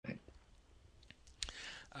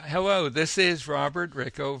Hello, this is Robert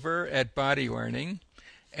Rickover at Body Learning,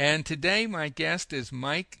 and today my guest is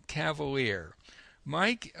Mike Cavalier.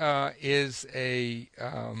 Mike is the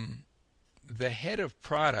head of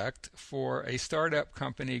product for a startup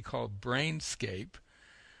company called Brainscape,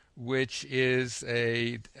 which is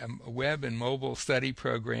a web and mobile study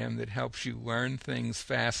program that helps you learn things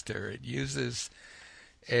faster. It uses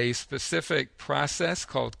a specific process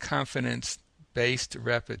called confidence-based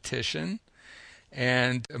repetition,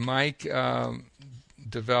 and Mike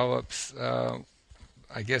develops,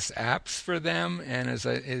 I guess, apps for them. And as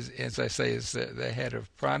I say, is the head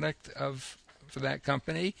of product for that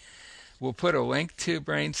company. We'll put a link to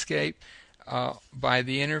Brainscape by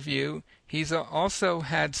the interview. He's also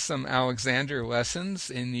had some Alexander lessons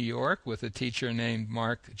in New York with a teacher named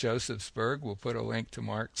Mark Josephsberg. We'll put a link to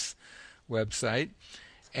Mark's website.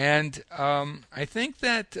 And I think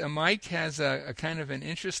that Mike has a kind of an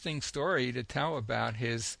interesting story to tell about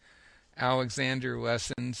his Alexander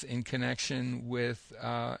lessons in connection with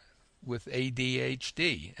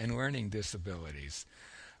ADHD and learning disabilities.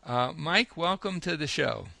 Mike, welcome to the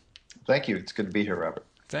show. Thank you. It's good to be here, Robert.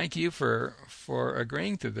 Thank you for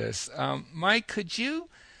agreeing to this. Mike, could you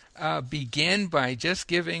begin by just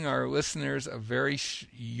giving our listeners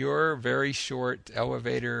your very short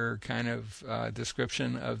elevator kind of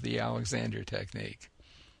description of the Alexander technique?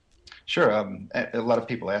 Sure. A lot of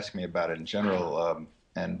people ask me about it in general,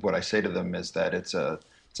 and what I say to them is that it's a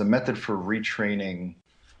method for retraining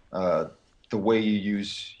the way you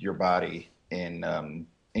use your body in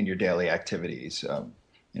your daily activities.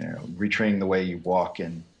 Retraining the way you walk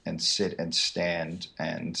and sit and stand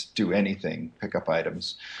and do anything, pick up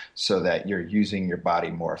items, so that you're using your body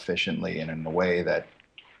more efficiently and in a way that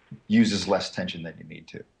uses less tension than you need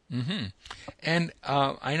to. Mm-hmm. And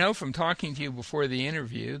I know from talking to you before the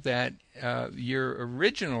interview that your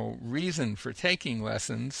original reason for taking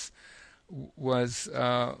lessons was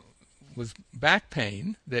back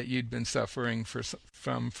pain that you'd been suffering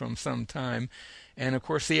from some time. And of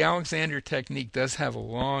course, the Alexander technique does have a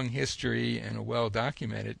long history and a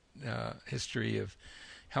well-documented history of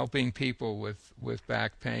helping people with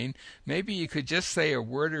back pain. Maybe you could just say a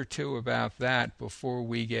word or two about that before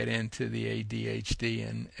we get into the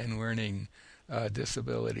ADHD and learning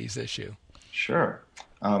disabilities issue. Sure.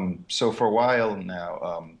 So for a while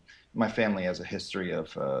now, my family has a history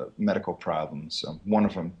of medical problems, one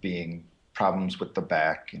of them being problems with the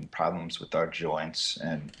back and problems with our joints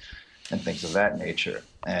and things of that nature.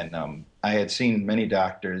 And I had seen many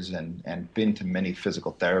doctors and been to many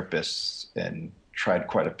physical therapists and tried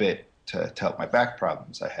quite a bit to help my back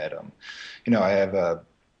problems. I had, I have a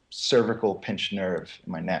cervical pinched nerve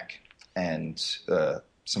in my neck and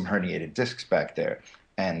some herniated discs back there.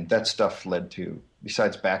 And that stuff led to,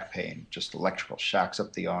 besides back pain, just electrical shocks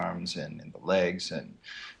up the arms and in the legs and,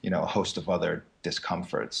 a host of other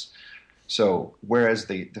discomforts. So whereas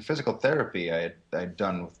the physical therapy I'd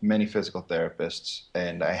done with many physical therapists,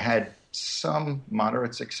 and I had some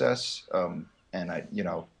moderate success, and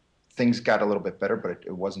things got a little bit better, but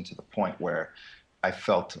it wasn't to the point where I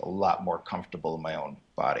felt a lot more comfortable in my own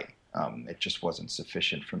body. It just wasn't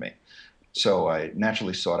sufficient for me. So I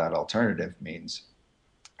naturally sought out alternative means.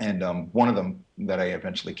 And one of them that I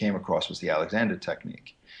eventually came across was the Alexander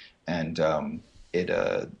technique. And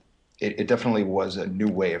it definitely was a new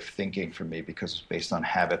way of thinking for me because it's based on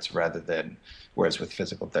habits whereas with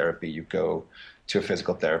physical therapy, you go to a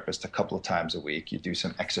physical therapist a couple of times a week, you do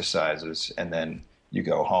some exercises, and then you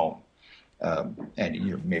go home.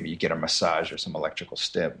 And maybe you get a massage or some electrical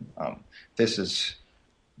stim. This is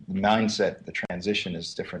the mindset, the transition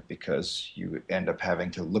is different because you end up having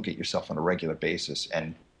to look at yourself on a regular basis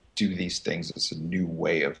and do these things. It's a new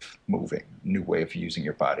way of moving, new way of using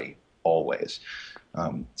your body always.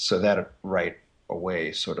 So that right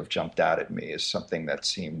away sort of jumped out at me as something that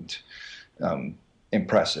seemed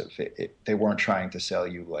impressive. They weren't trying to sell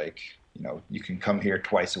you like, you can come here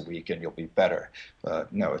twice a week and you'll be better.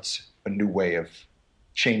 No, it's a new way of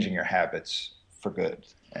changing your habits for good.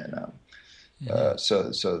 And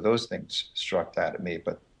so those things struck that at me.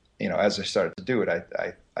 But, as I started to do it,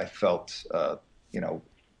 I felt,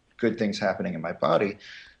 good things happening in my body.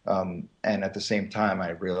 And at the same time,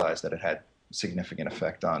 I realized that it had significant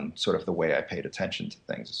effect on sort of the way I paid attention to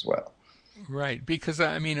things as well. Right, because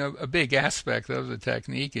a big aspect of the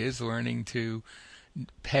technique is learning to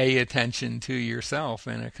pay attention to yourself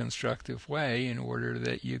in a constructive way in order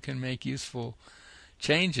that you can make useful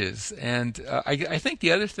changes. And I think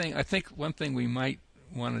one thing we might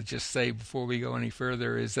want to just say before we go any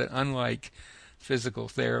further is that unlike physical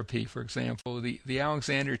therapy, for example, the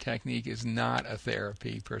Alexander technique is not a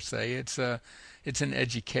therapy per se. It's an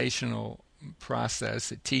educational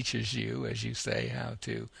process. It teaches you, as you say, how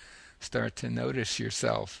to start to notice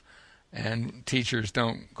yourself. And teachers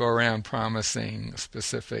don't go around promising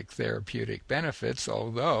specific therapeutic benefits,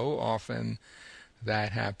 although often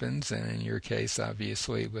that happens. And in your case,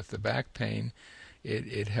 obviously, with the back pain,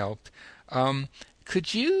 it helped.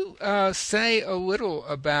 Could you say a little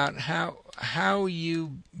about how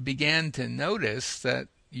you began to notice that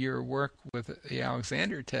your work with the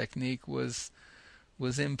Alexander Technique was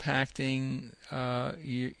impacting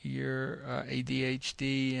your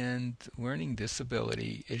ADHD and learning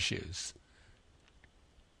disability issues?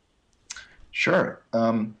 Sure.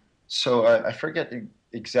 So I forget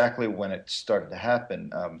exactly when it started to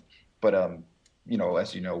happen, but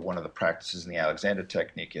as you know, one of the practices in the Alexander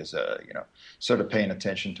Technique is, sort of paying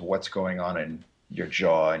attention to what's going on in your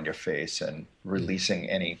jaw and your face and releasing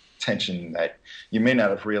any tension that you may not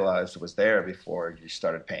have realized was there before you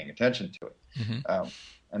started paying attention to it. Mm-hmm.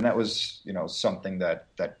 And that was, something that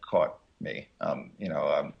caught me.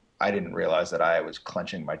 I didn't realize that I was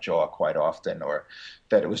clenching my jaw quite often, or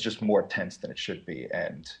that it was just more tense than it should be.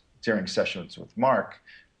 And during sessions with Mark,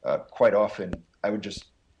 quite often I would just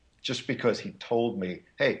because he told me,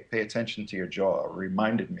 hey, pay attention to your jaw, or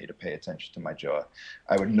reminded me to pay attention to my jaw,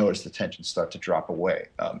 I would notice the tension start to drop away,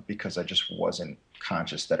 because I just wasn't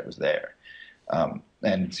conscious that it was there.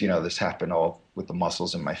 And this happened all with the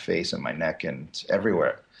muscles in my face and my neck and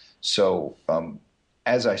everywhere. So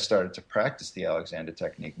as I started to practice the Alexander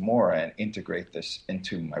Technique more and integrate this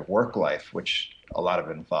into my work life, which a lot of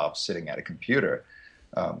it involves sitting at a computer,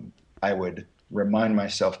 I would remind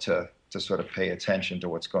myself to sort of pay attention to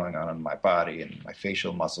what's going on in my body and my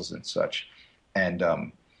facial muscles and such. And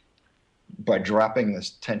by dropping this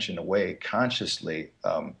tension away consciously,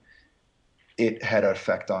 it had an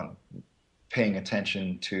effect on paying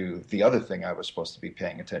attention to the other thing I was supposed to be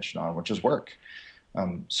paying attention on, which is work.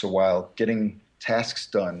 So while getting tasks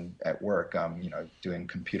done at work, doing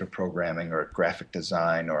computer programming or graphic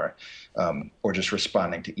design or just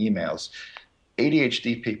responding to emails,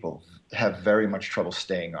 ADHD people have very much trouble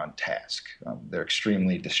staying on task. They're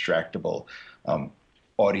extremely distractible.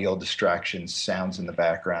 Audio distractions, sounds in the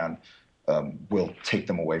background will take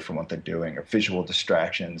them away from what they're doing, or visual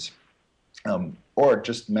distractions, or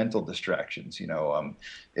just mental distractions.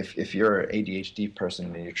 If you're an ADHD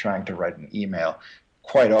person and you're trying to write an email,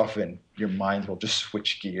 quite often your mind will just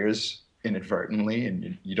switch gears inadvertently,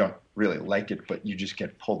 and you don't really like it, but you just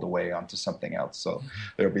get pulled away onto something else. So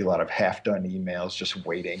there'll be a lot of half-done emails just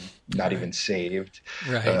waiting, not even saved.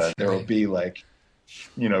 Right. There will be if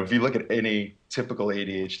you look at any typical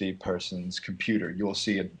ADHD person's computer, you'll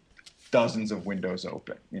see dozens of windows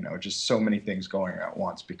open, just so many things going at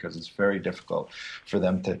once, because it's very difficult for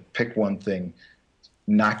them to pick one thing,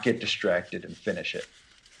 not get distracted, and finish it.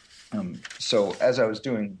 So as I was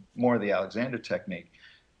doing more of the Alexander Technique,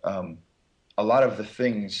 a lot of the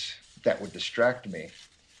things that would distract me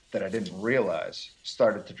that I didn't realize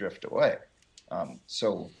started to drift away.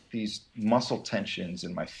 So these muscle tensions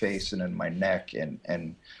in my face and in my neck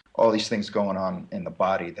and all these things going on in the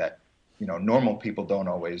body that, normal people don't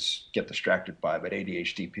always get distracted by, but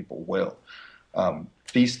ADHD people will.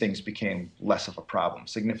 These things became less of a problem,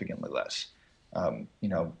 significantly less.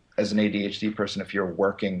 As an ADHD person, if you're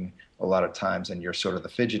working a lot of times and you're sort of the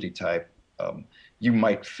fidgety type, you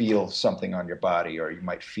might feel something on your body, or you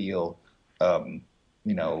might feel,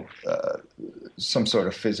 some sort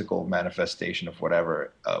of physical manifestation of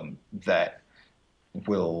whatever that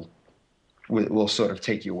will sort of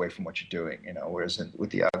take you away from what you're doing. Whereas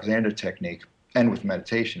with the Alexander Technique and with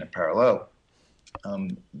meditation in parallel,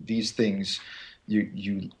 these things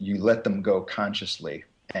you let them go consciously,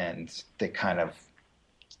 and they kind of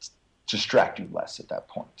distract you less at that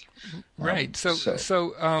point. Right. So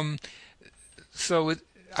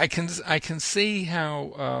I can see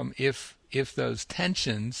how if those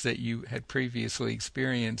tensions that you had previously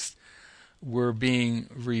experienced were being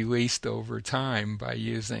released over time by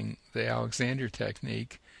using the Alexander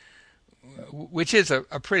Technique, which is a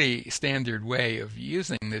pretty standard way of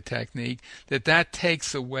using the technique, that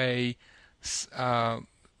takes away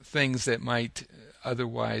things that might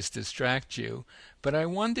otherwise distract you. But I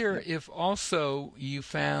wonder if also you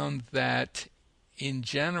found that in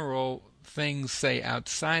general, things, say,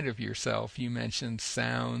 outside of yourself, you mentioned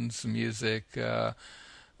sounds, music,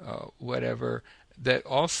 whatever, that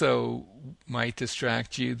also might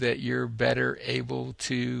distract you, that you're better able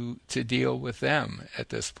to deal with them at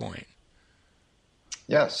this point.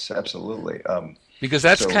 Yes, absolutely. Because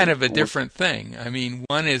that's kind of a different thing. I mean,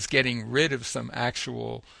 one is getting rid of some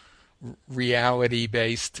actual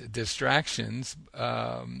reality-based distractions,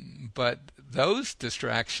 but those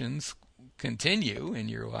distractions continue in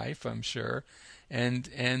your life, I'm sure, and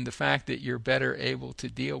the fact that you're better able to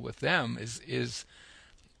deal with them is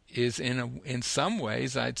in some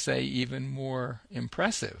ways, I'd say, even more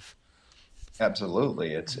impressive.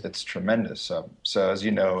 Absolutely, it's tremendous. So as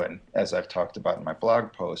you know, and as I've talked about in my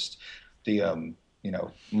blog post, the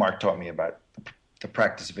Mark taught me about the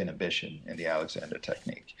practice of inhibition in the Alexander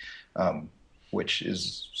technique, which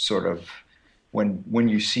is sort of when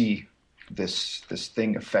you see this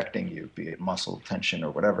thing affecting you, be it muscle tension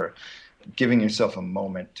or whatever, giving yourself a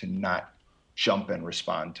moment to not jump and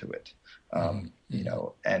respond to it.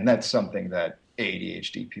 And that's something that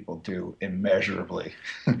ADHD people do immeasurably.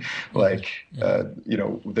 Like,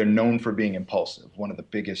 they're known for being impulsive. One of the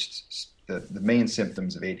biggest, the main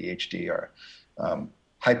symptoms of ADHD are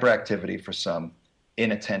hyperactivity for some,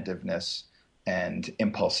 inattentiveness, and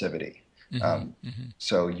impulsivity.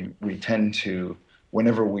 So we tend to,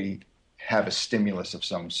 whenever we have a stimulus of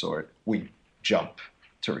some sort, we jump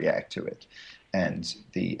to react to it. And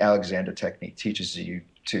the Alexander technique teaches you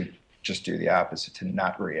to just do the opposite, to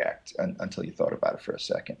not react until you thought about it for a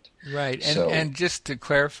second. Right. And just to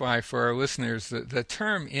clarify for our listeners, the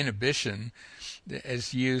term inhibition,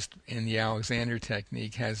 as used in the Alexander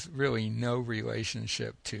technique, has really no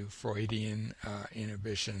relationship to Freudian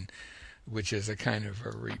inhibition, which is a kind of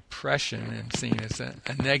a repression and seen as a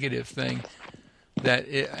negative thing.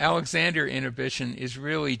 Alexander inhibition is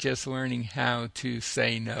really just learning how to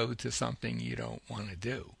say no to something you don't want to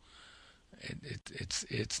do.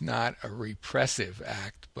 It's not a repressive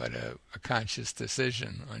act, but a conscious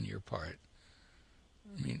decision on your part.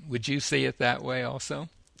 I mean, would you see it that way also?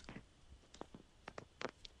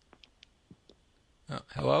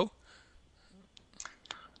 Hello?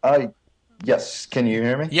 Yes. Can you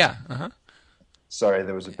hear me? Yeah. Sorry,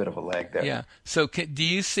 there was a bit of a lag there. Yeah. So, do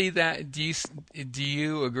you see that? Do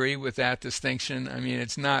you agree with that distinction? I mean,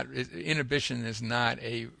 inhibition is not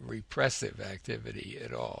a repressive activity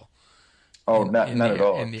at all. Oh, not at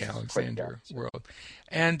all. In the Alexander world.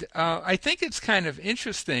 And I think it's kind of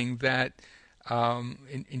interesting that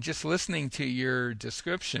in just listening to your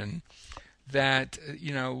description, that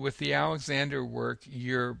with the Alexander work,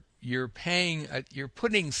 you're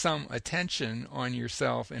putting some attention on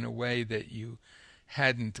yourself in a way that you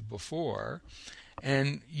hadn't before.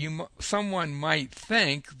 And someone might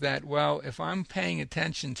think that, well, if I'm paying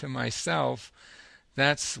attention to myself,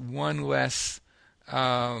 that's one less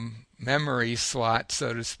memory slot,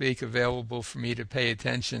 so to speak, available for me to pay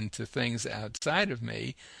attention to things outside of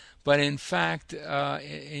me. But in fact,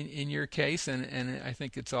 in your case, and I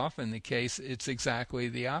think it's often the case, it's exactly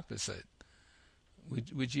the opposite.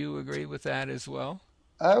 Would you agree with that as well?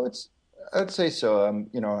 I would say so.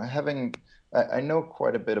 I know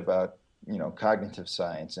quite a bit about cognitive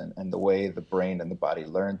science and the way the brain and the body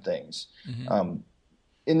learn things.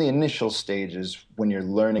 In the initial stages, when you're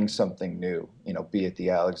learning something new, be it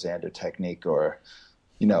the Alexander technique or,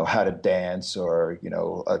 how to dance or,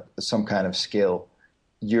 some kind of skill,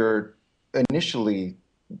 you're initially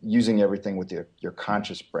using everything with your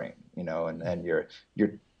conscious brain, and you're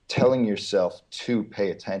telling yourself to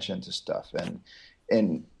pay attention to stuff.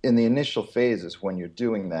 And in the initial phases, when you're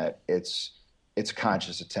doing that, it's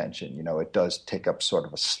conscious attention. It does take up sort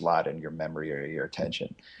of a slot in your memory or your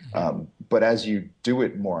attention. But as you do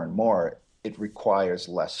it more and more, it requires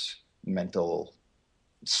less mental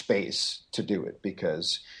space to do it,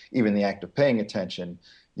 because even the act of paying attention,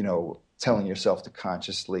 telling yourself to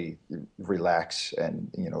consciously relax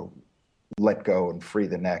and, let go and free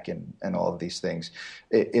the neck and all of these things,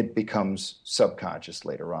 it becomes subconscious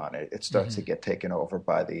later on. It starts to get taken over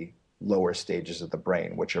by the lower stages of the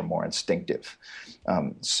brain, which are more instinctive.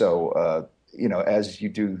 As you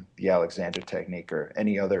do the Alexander technique or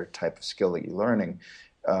any other type of skill that you're learning,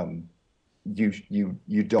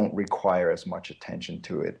 you don't require as much attention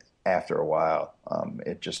to it after a while.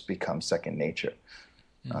 It just becomes second nature.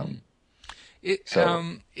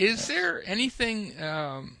 Is there anything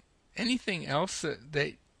else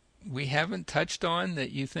that we haven't touched on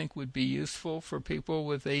that you think would be useful for people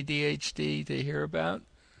with ADHD to hear about?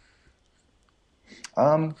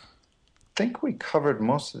 I think we covered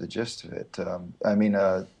most of the gist of it.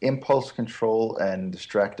 Impulse control and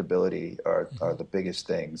distractibility are the biggest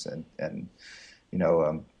things, and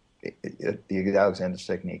the Alexander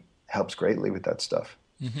technique helps greatly with that stuff.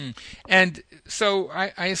 And so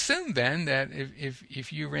I assume then that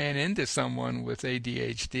if you ran into someone with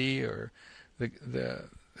ADHD or the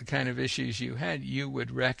kind of issues you had, you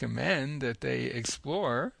would recommend that they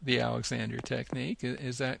explore the Alexander technique.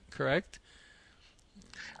 Is that correct?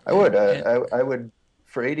 I would. I would.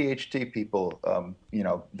 For ADHD people,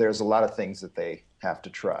 there's a lot of things that they have to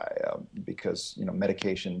try because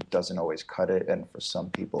medication doesn't always cut it, and for some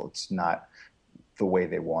people it's not the way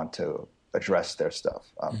they want to address their stuff.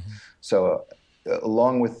 So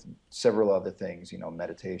along with several other things,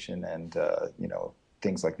 meditation and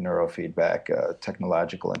things like neurofeedback,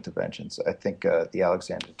 technological interventions, I think the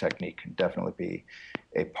Alexander technique can definitely be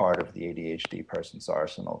a part of the ADHD person's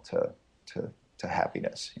arsenal to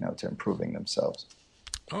happiness, to improving themselves.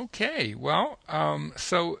 Okay, well,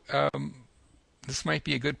 this might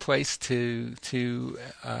be a good place to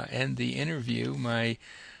end the interview. My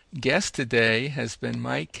guest today has been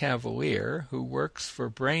Mike Cavalier, who works for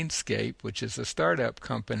Brainscape, which is a startup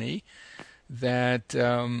company that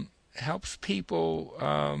helps people,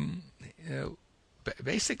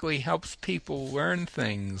 basically helps people learn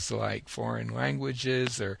things like foreign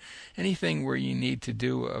languages or anything where you need to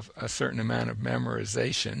do a certain amount of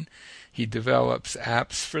memorization. He develops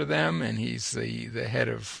apps for them, and he's the head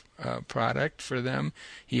of product for them.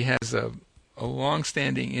 He has a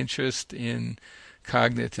long-standing interest in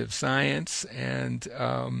cognitive science, and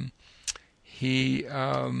he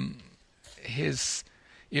his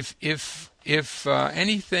if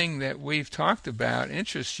anything that we've talked about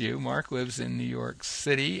interests you, Mark lives in New York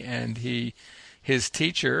City, and his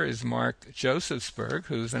teacher is Mark Josephsberg,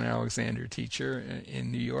 who's an Alexander teacher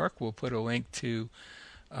in New York. We'll put a link to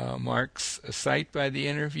Mark's site by the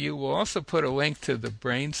interview. We'll also put a link to the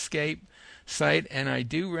Brainscape site, and I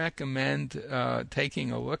do recommend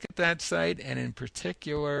taking a look at that site, and in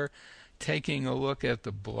particular taking a look at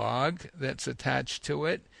the blog that's attached to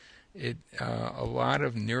it. A lot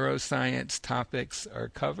of neuroscience topics are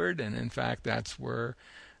covered, and in fact that's where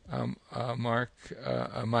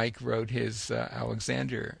Mike wrote his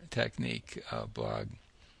Alexander Technique blog.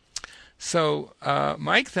 So,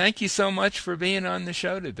 Mike, thank you so much for being on the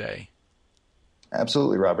show today.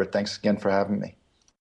 Absolutely, Robert. Thanks again for having me.